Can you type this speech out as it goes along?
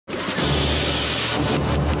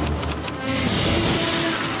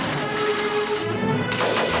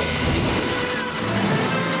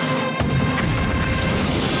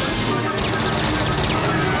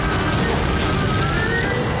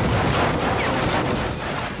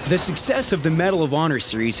The success of the Medal of Honor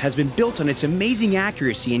series has been built on its amazing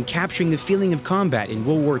accuracy in capturing the feeling of combat in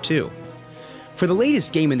World War II. For the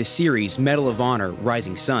latest game in the series, Medal of Honor: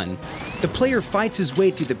 Rising Sun, the player fights his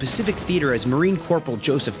way through the Pacific Theater as Marine Corporal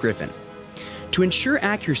Joseph Griffin. To ensure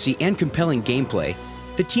accuracy and compelling gameplay,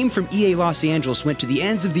 the team from EA Los Angeles went to the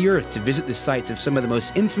ends of the earth to visit the sites of some of the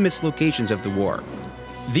most infamous locations of the war.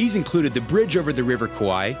 These included the bridge over the River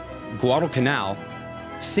Kwai, Guadalcanal,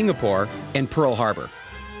 Singapore, and Pearl Harbor.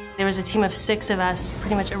 There was a team of 6 of us,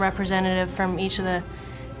 pretty much a representative from each of the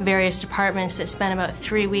various departments, that spent about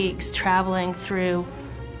 3 weeks traveling through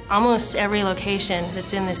almost every location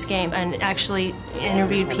that's in this game and actually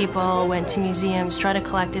interviewed people, went to museums, tried to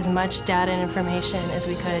collect as much data and information as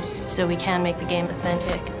we could so we can make the game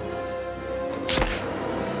authentic.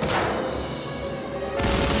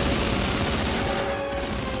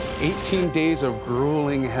 "18 days of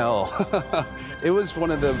grueling hell." It was one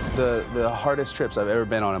of the hardest trips I've ever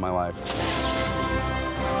been on in my life.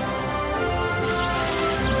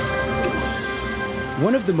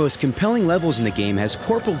 One of the most compelling levels in the game has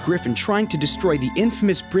Corporal Griffin trying to destroy the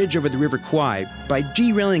infamous bridge over the River Kwai by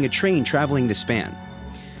derailing a train traveling the span.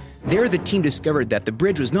 There, the team discovered that the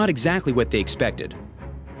bridge was not exactly what they expected.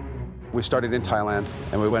 We started in Thailand,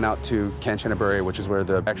 and we went out to Kanchanaburi, which is where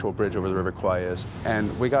the actual bridge over the River Kwai is.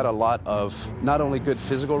 And we got a lot of not only good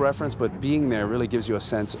physical reference, but being there really gives you a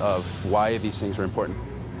sense of why these things are important.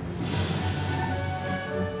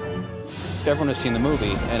 Everyone has seen the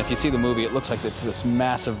movie, and if you see the movie, it looks like it's this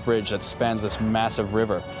massive bridge that spans this massive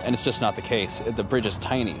river, and it's just not the case. The bridge is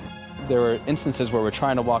tiny. There were instances where we're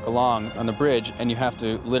trying to walk along on the bridge, and you have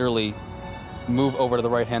to literally move over to the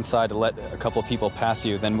right-hand side to let a couple of people pass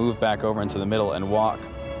you, then move back over into the middle and walk.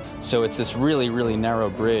 So it's this really, really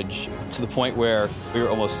narrow bridge to the point where we were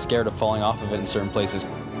almost scared of falling off of it in certain places.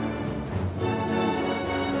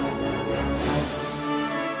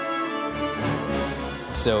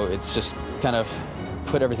 So it's just kind of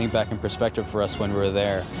put everything back in perspective for us when we were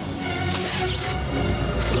there.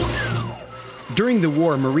 During the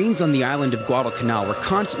war, Marines on the island of Guadalcanal were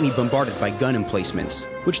constantly bombarded by gun emplacements,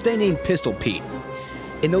 which they named Pistol Pete.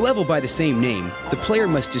 In the level by the same name, the player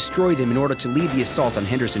must destroy them in order to lead the assault on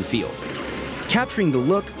Henderson Field. Capturing the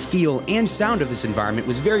look, feel, and sound of this environment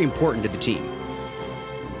was very important to the team.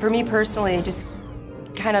 For me personally, just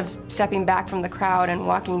kind of stepping back from the crowd and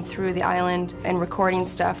walking through the island and recording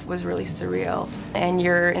stuff was really surreal. And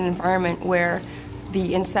you're in an environment where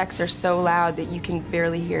the insects are so loud that you can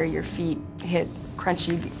barely hear your feet hit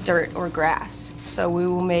crunchy dirt or grass. So we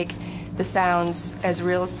will make the sounds as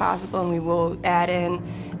real as possible, and we will add in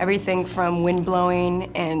everything from wind blowing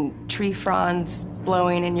and tree fronds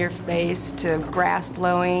blowing in your face to grass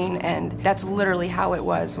blowing, and that's literally how it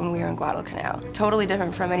was when we were in Guadalcanal. Totally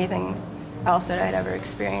different from anything else that I'd ever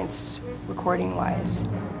experienced recording-wise.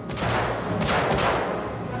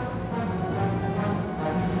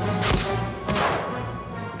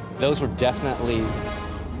 Those were definitely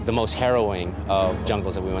the most harrowing of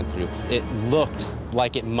jungles that we went through. It looked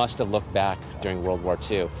like it must have looked back during World War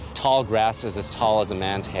II. Tall grasses as tall as a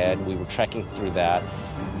man's head. We were trekking through that.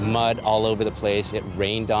 Mud all over the place. It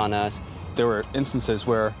rained on us. There were instances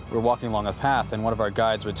where we were walking along a path and one of our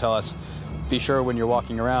guides would tell us, be sure when you're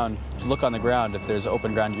walking around, to look on the ground. If there's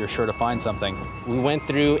open ground, you're sure to find something. We went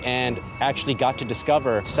through and actually got to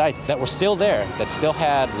discover sites that were still there, that still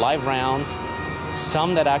had live rounds,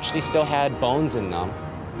 some that actually still had bones in them.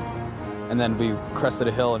 And then we crested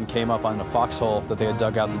a hill and came up on a foxhole that they had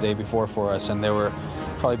dug out the day before for us, and there were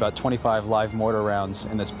probably about 25 live mortar rounds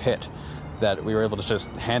in this pit that we were able to just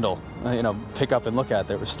handle, pick up and look at.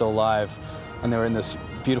 They were still live, and they were in this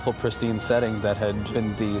beautiful, pristine setting that had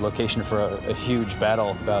been the location for a huge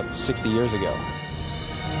battle about 60 years ago.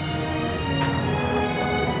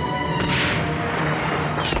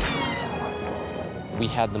 We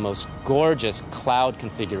had the most gorgeous cloud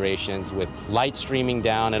configurations with light streaming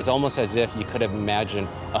down. It's almost as if you could have imagined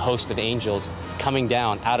a host of angels coming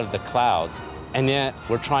down out of the clouds. And yet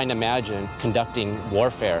we're trying to imagine conducting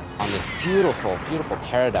warfare on this beautiful, beautiful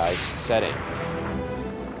paradise setting.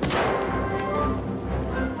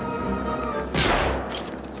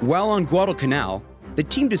 While on Guadalcanal, the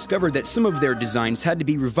team discovered that some of their designs had to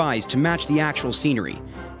be revised to match the actual scenery,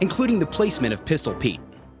 including the placement of Pistol Pete.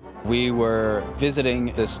 We were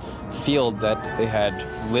visiting this field that they had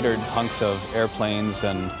littered hunks of airplanes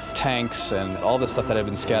and tanks and all the stuff that had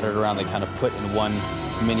been scattered around. They kind of put in one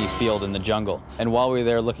mini field in the jungle. And while we were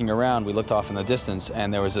there looking around, we looked off in the distance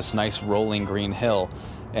and there was this nice rolling green hill.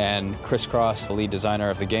 And Chris Cross, the lead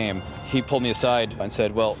designer of the game, he pulled me aside and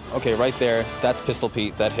said, well, okay, right there, that's Pistol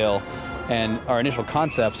Pete, that hill. And our initial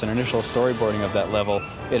concepts and initial storyboarding of that level,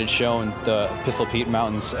 it had shown the Pistol Pete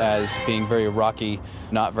Mountains as being very rocky,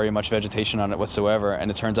 not very much vegetation on it whatsoever, and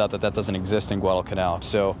it turns out that that doesn't exist in Guadalcanal.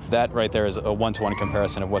 So that right there is a one-to-one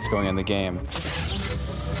comparison of what's going on in the game.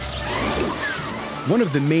 One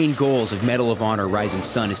of the main goals of Medal of Honor Rising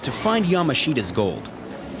Sun is to find Yamashita's gold.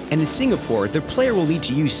 And in Singapore, the player will need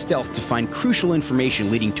to use stealth to find crucial information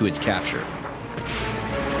leading to its capture.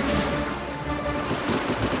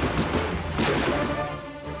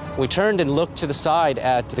 We turned and looked to the side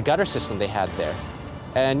at the gutter system they had there.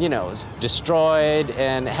 And, you know, it was destroyed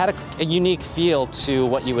and it had a unique feel to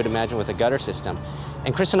what you would imagine with a gutter system.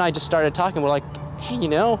 And Chris and I just started talking. We're like, hey, you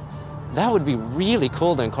know, that would be really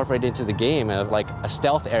cool to incorporate into the game, of like a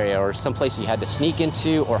stealth area or some place you had to sneak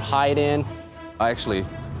into or hide in. I actually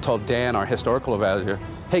told Dan, our historical evaluator,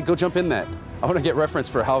 hey, go jump in that. I want to get reference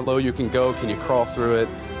for how low you can go. Can you crawl through it?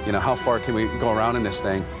 You know, how far can we go around in this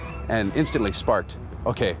thing? And instantly sparked.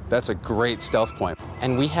 Okay, that's a great stealth point.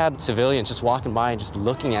 And we had civilians just walking by and just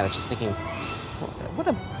looking at it, just thinking, what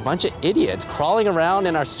a bunch of idiots crawling around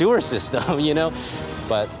in our sewer system, you know?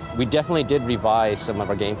 But we definitely did revise some of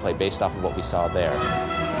our gameplay based off of what we saw there.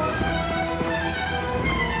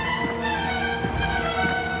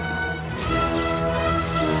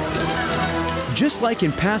 Just like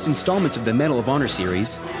in past installments of the Medal of Honor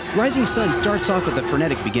series, Rising Sun starts off with a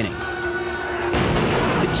frenetic beginning.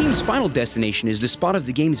 The team's final destination is the spot of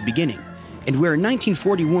the game's beginning, and where in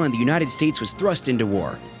 1941 the United States was thrust into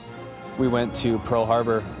war. We went to Pearl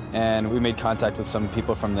Harbor and we made contact with some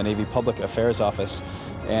people from the Navy Public Affairs Office,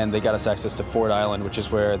 and they got us access to Ford Island, which is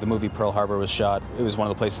where the movie Pearl Harbor was shot. It was one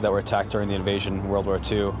of the places that were attacked during the invasion in World War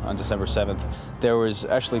II on December 7th. There was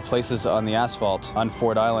actually places on the asphalt on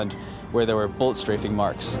Ford Island where there were bullet strafing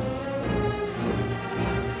marks.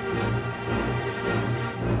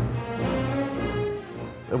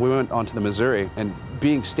 We went onto the Missouri, and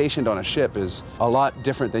being stationed on a ship is a lot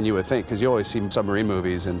different than you would think, because you always see submarine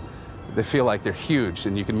movies and they feel like they're huge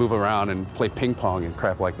and you can move around and play ping pong and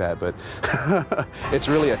crap like that, but it's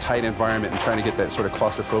really a tight environment and trying to get that sort of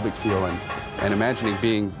claustrophobic feel, and imagining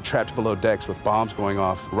being trapped below decks with bombs going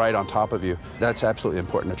off right on top of you. That's absolutely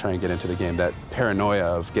important to try and get into the game, that paranoia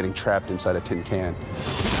of getting trapped inside a tin can.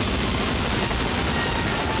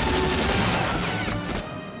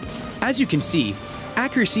 As you can see,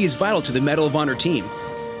 accuracy is vital to the Medal of Honor team.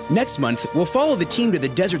 Next month, we'll follow the team to the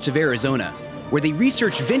deserts of Arizona, where they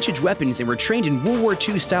research vintage weapons and were trained in World War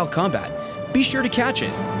II style combat. Be sure to catch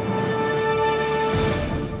it.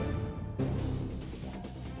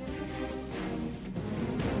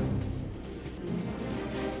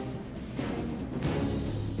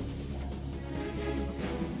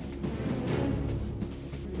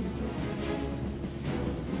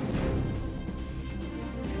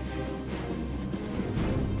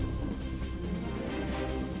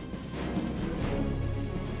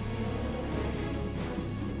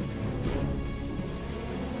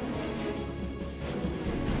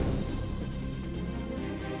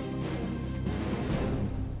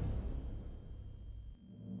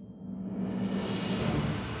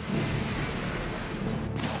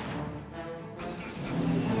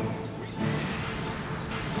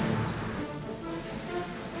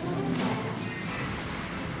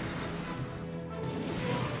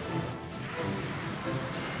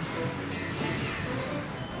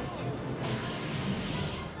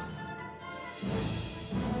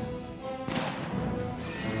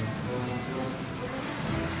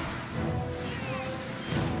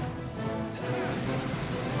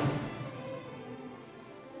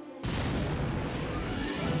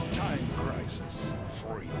 Time crisis.